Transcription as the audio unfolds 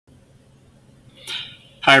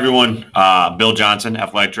Hi, everyone. Bill Johnson,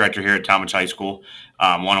 Athletic Director here at Tallmadge High School.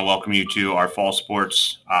 Want to welcome you to our fall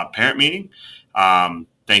sports parent meeting.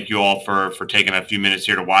 Thank you all for taking a few minutes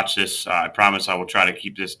here to watch this. I promise I will try to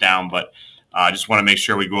keep this down, but I just want to make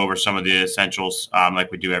sure we go over some of the essentials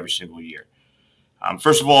like we do every single year.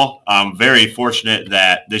 First of all, I'm very fortunate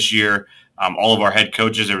that this year all of our head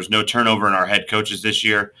coaches, there was no turnover in our head coaches this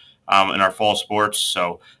year in our fall sports.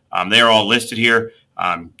 So they are all listed here.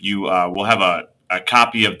 You will have a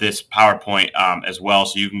copy of this PowerPoint as well,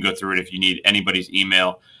 so you can go through it if you need anybody's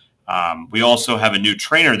email. We also have a new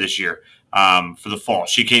trainer this year for the fall.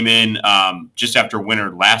 She came in just after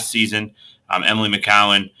winter last season, Emily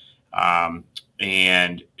McCowan,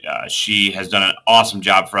 and she has done an awesome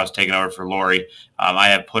job for us taking over for Lori. I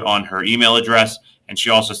have put on her email address, and she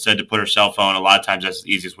also said to put her cell phone. A lot of times that's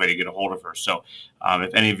the easiest way to get a hold of her. So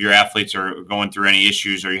if any of your athletes are going through any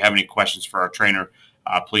issues or you have any questions for our trainer,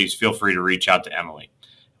 please feel free to reach out to Emily.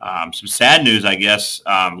 Some sad news, I guess.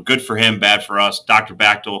 Good for him, bad for us. Dr.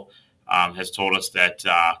 Bachtel has told us that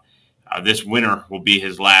this winter will be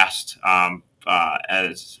his last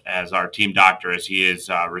as our team doctor, as he is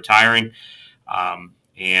retiring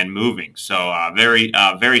and moving. So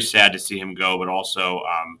very sad to see him go, but also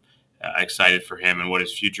excited for him and what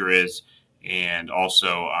his future is, and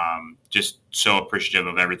also just so appreciative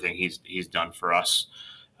of everything he's done for us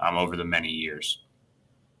over the many years.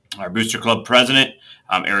 Our Booster Club president,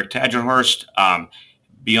 Eric Tagenhorst,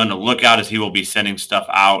 be on the lookout as he will be sending stuff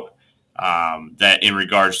out that in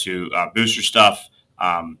regards to booster stuff.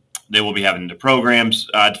 They will be having the programs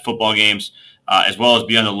at the football games, as well as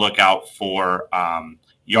be on the lookout for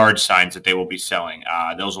yard signs that they will be selling.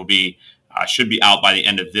 Those will be should be out by the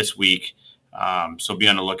end of this week, so be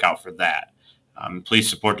on the lookout for that. Please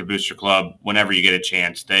support the Booster Club whenever you get a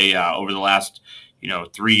chance. They over the last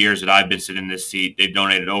 3 years that I've been sitting in this seat, they've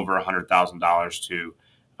donated over $100,000 to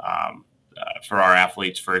for our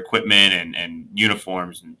athletes for equipment and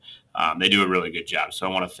uniforms, and they do a really good job. So I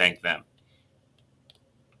want to thank them.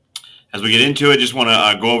 As we get into it, just want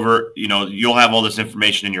to go over, you'll have all this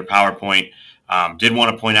information in your PowerPoint. Did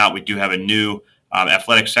want to point out we do have a new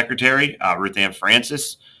athletic secretary, Ruth Ann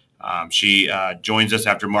Francis. She joins us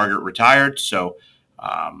after Margaret retired. So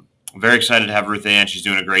I'm very excited to have Ruth Ann. She's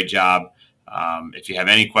doing a great job. If you have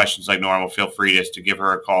any questions like normal, feel free to give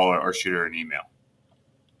her a call or shoot her an email.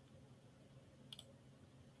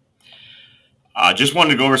 Just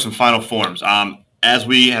wanted to go over some final forms. As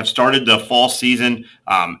we have started the fall season,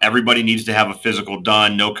 everybody needs to have a physical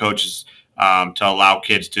done. No coaches to allow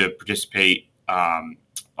kids to participate on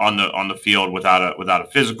the field without a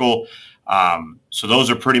physical. So those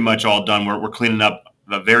are pretty much all done. We're cleaning up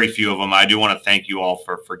very few of them. I do want to thank you all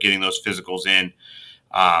for getting those physicals in.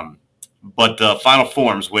 But the final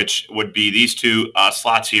forms, which would be these two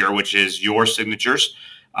slots here, which is your signatures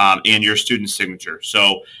and your student's signature.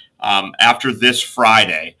 So after this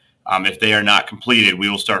Friday, if they are not completed, we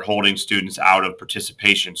will start holding students out of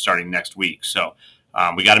participation starting next week. So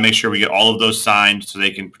we got to make sure we get all of those signed so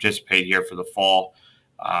they can participate here for the fall.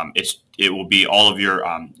 It will be all of your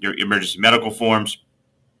emergency medical forms,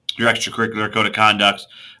 your extracurricular code of conduct,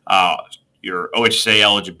 your OHSA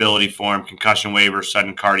eligibility form, concussion waiver,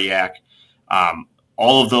 sudden cardiac.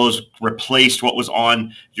 All of those replaced what was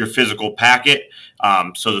on your physical packet.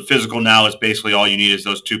 So the physical now is basically all you need is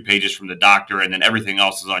those 2 pages from the doctor, and then everything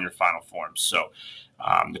else is on your final forms. So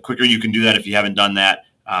the quicker you can do that, if you haven't done that,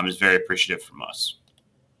 is very appreciative from us.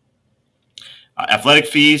 Athletic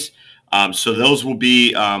fees. So those will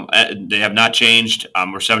be, they have not changed.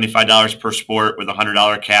 We're $75 per sport with a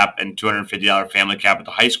 $100 cap and $250 family cap at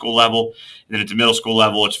the high school level. And then at the middle school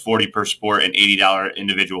level, it's $40 per sport and $80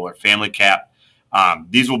 individual or family cap.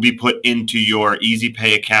 These will be put into your Easy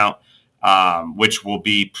Pay account, which will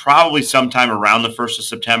be probably sometime around the 1st of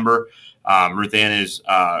September. Ruth Ann is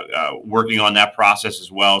working on that process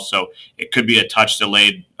as well. So it could be a touch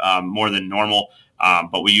delayed more than normal.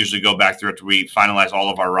 But we usually go back through it. We finalize all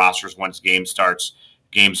of our rosters once games start,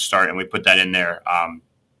 and we put that in there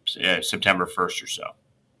September 1st or so.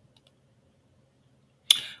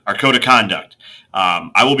 Our code of conduct.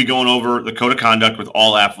 I will be going over the code of conduct with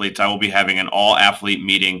all athletes. I will be having an all-athlete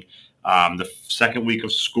meeting the second week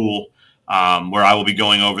of school where I will be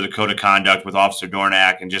going over the code of conduct with Officer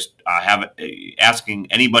Dornak and just asking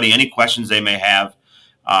anybody any questions they may have.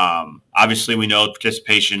 Obviously, we know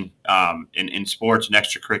participation in sports and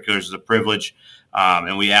extracurriculars is a privilege,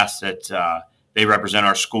 and we ask that they represent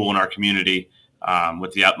our school and our community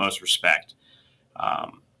with the utmost respect.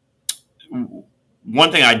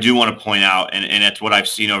 One thing I do want to point out, and that's what I've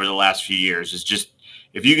seen over the last few years, is just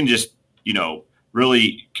if you can just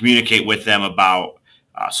really communicate with them about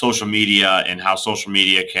social media and how social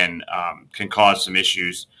media can cause some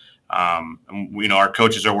issues. And, our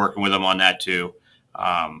coaches are working with them on that too.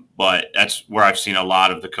 But that's where I've seen a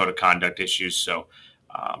lot of the code of conduct issues. So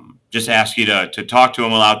just ask you to talk to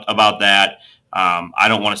them about that. I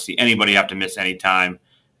don't want to see anybody have to miss any time.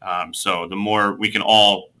 So the more we can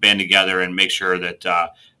all band together and make sure that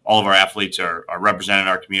all of our athletes are representing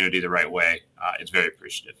our community the right way, it's very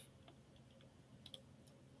appreciative.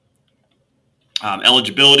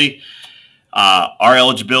 Eligibility. Our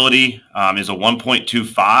eligibility is a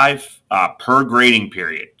 1.25 per grading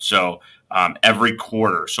period. So every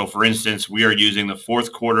quarter. So for instance, we are using the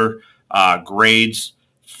fourth quarter grades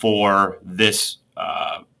for this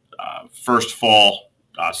first fall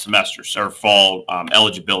semester, or fall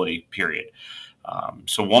eligibility period.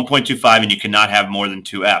 So 1.25, and you cannot have more than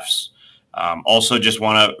 2 Fs. Also, just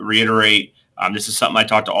want to reiterate, this is something I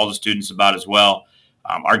talk to all the students about as well.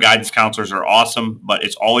 Our guidance counselors are awesome, but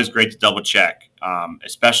it's always great to double check,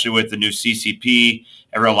 especially with the new CCP.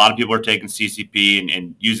 A lot of people are taking CCP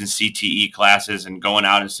and using CTE classes and going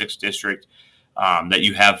out in 6th district, that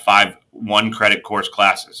you have 5 1-credit course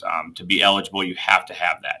classes. To be eligible, you have to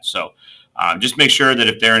have that. So just make sure that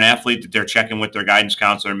if they're an athlete, that they're checking with their guidance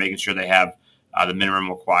counselor and making sure they have the minimum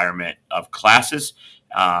requirement of classes,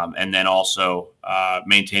 and then also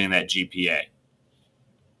maintaining that GPA.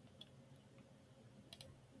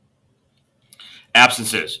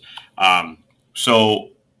 Absences. So,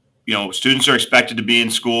 students are expected to be in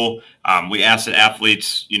school. We ask that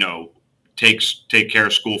athletes, take care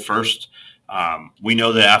of school first. We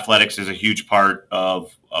know that athletics is a huge part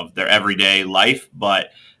of their everyday life,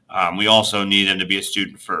 but we also need them to be a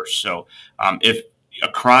student first. So if a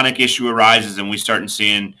chronic issue arises and we start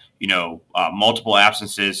seeing, multiple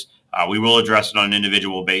absences, we will address it on an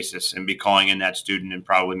individual basis and be calling in that student and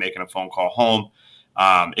probably making a phone call home.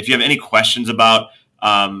 If you have any questions about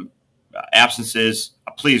absences,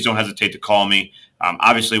 please don't hesitate to call me.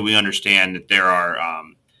 Obviously, we understand that there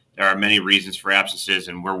are many reasons for absences,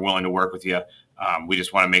 and we're willing to work with you. We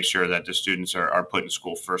just want to make sure that the students are put in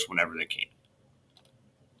school first whenever they can.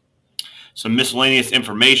 Some miscellaneous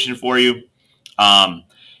information for you.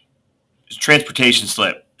 Transportation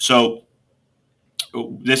slip. So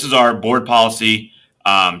this is our board policy,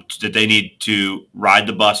 that they need to ride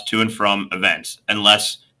the bus to and from events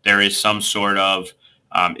unless there is some sort of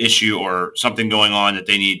issue or something going on that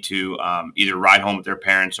they need to either ride home with their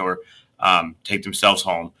parents or take themselves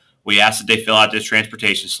home. We ask that they fill out this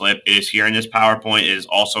transportation slip. It is here in this PowerPoint. It is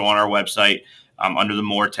also on our website under the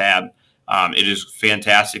More tab. It is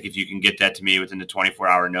fantastic if you can get that to me within the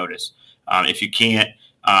 24-hour notice. If you can't,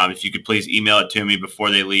 if you could please email it to me before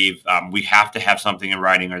they leave. We have to have something in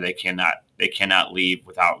writing, or they cannot leave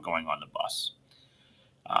without going on the bus.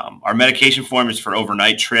 Our medication form is for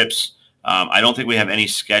overnight trips. I don't think we have any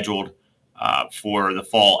scheduled for the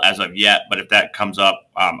fall as of yet, but if that comes up,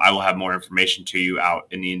 I will have more information to you out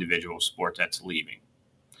in the individual sport that's leaving.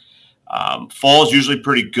 Fall is usually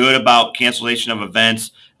pretty good about cancellation of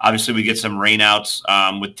events. Obviously, we get some rainouts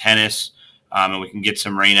with tennis, and we can get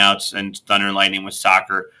some rainouts and thunder and lightning with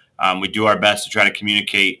soccer. We do our best to try to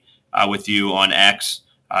communicate with you on X,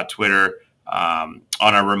 Twitter, on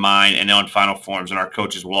our Remind, and on Final Forms, and our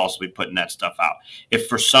coaches will also be putting that stuff out. If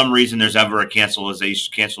for some reason there's ever a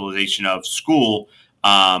cancellation of school,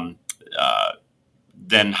 then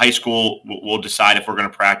high school will decide if we're going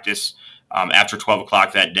to practice after 12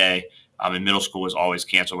 o'clock that day, and middle school is always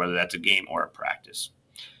canceled, whether that's a game or a practice.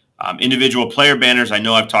 Individual player banners, I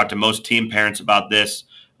know I've talked to most team parents about this.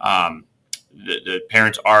 The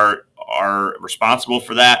parents are responsible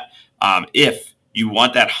for that. If you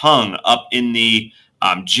want that hung up in the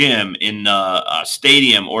gym, in the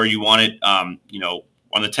stadium, or you want it, on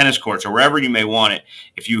the tennis courts or wherever you may want it,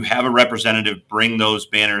 if you have a representative bring those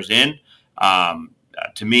banners in,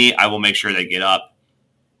 to me, I will make sure they get up.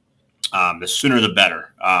 The sooner the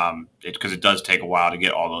better, because it does take a while to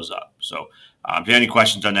get all those up. So if you have any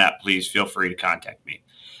questions on that, please feel free to contact me.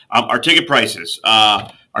 Our ticket prices.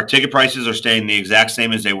 Our ticket prices are staying the exact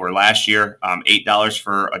same as they were last year. $8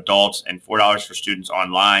 for adults and $4 for students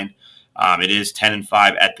online. It is 10 and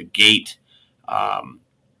 5 at the gate. All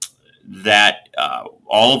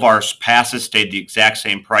of our passes stayed the exact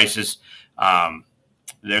same prices.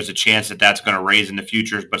 There's a chance that that's going to raise in the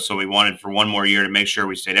future, but so we wanted for one more year to make sure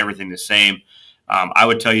we stayed everything the same. I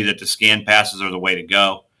would tell you that the scan passes are the way to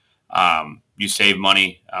go. You save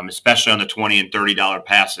money, especially on the $20 and $30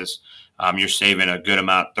 passes. You're saving a good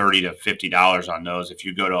amount, $30 to $50 on those if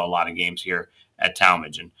you go to a lot of games here at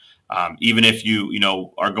Tallmadge. And even if you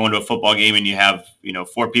are going to a football game and you have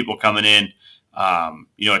 4 people coming in,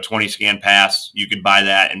 a 20 scan pass. You could buy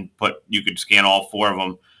that and you could scan all 4 of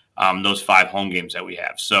them, those 5 home games that we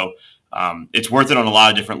have. So it's worth it on a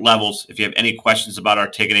lot of different levels. If you have any questions about our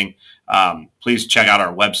ticketing, please check out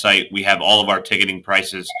our website. We have all of our ticketing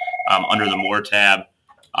prices under the More tab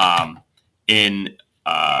in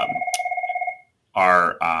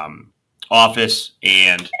our office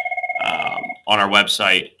and on our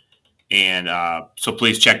website. And so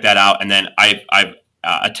please check that out. And then I've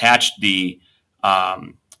attached the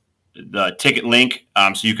ticket link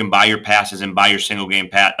so you can buy your passes and buy your single game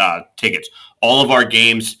tickets. All of our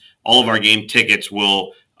game tickets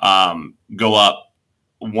will go up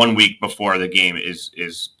 1 week before the game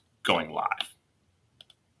is going live.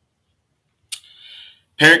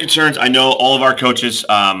 Parent concerns. I know all of our coaches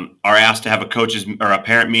are asked to have a coaches or a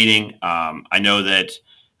parent meeting. I know that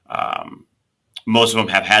most of them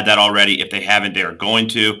have had that already. If they haven't, they are going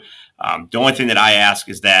to. The only thing that I ask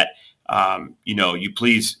is that you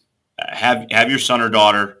please have your son or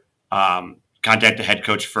daughter contact the head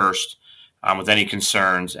coach first with any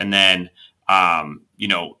concerns, and then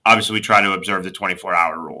obviously we try to observe the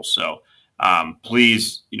 24-hour rule. So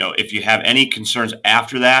please, if you have any concerns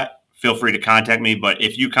after that, feel free to contact me. But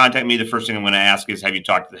if you contact me, the first thing I'm going to ask is, have you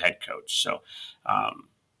talked to the head coach? So I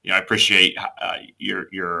appreciate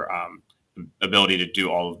your ability to do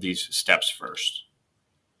all of these steps first.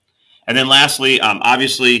 And then lastly,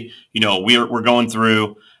 obviously, we're going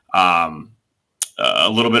through a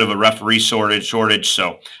little bit of a referee shortage.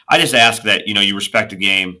 So I just ask that, you respect the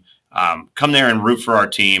game, come there and root for our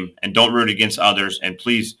team, and don't root against others. And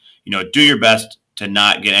please, do your best to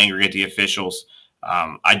not get angry at the officials.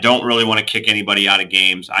 I don't really want to kick anybody out of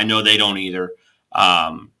games. I know they don't either.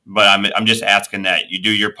 But I'm just asking that you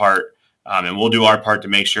do your part, and we'll do our part to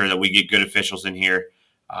make sure that we get good officials in here.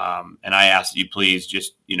 And I ask that you please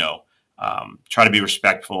just, try to be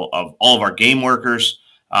respectful of all of our game workers,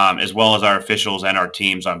 as well as our officials and our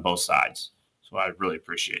teams on both sides. So I really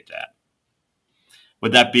appreciate that.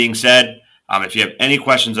 With that being said, if you have any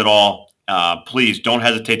questions at all, please don't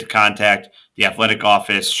hesitate to contact the athletic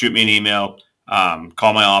office. Shoot me an email,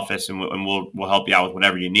 call my office, and we'll help you out with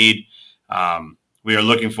whatever you need. We are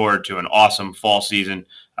looking forward to an awesome fall season.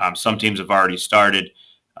 Some teams have already started,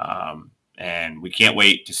 and we can't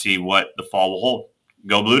wait to see what the fall will hold.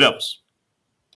 Go Blue Devils.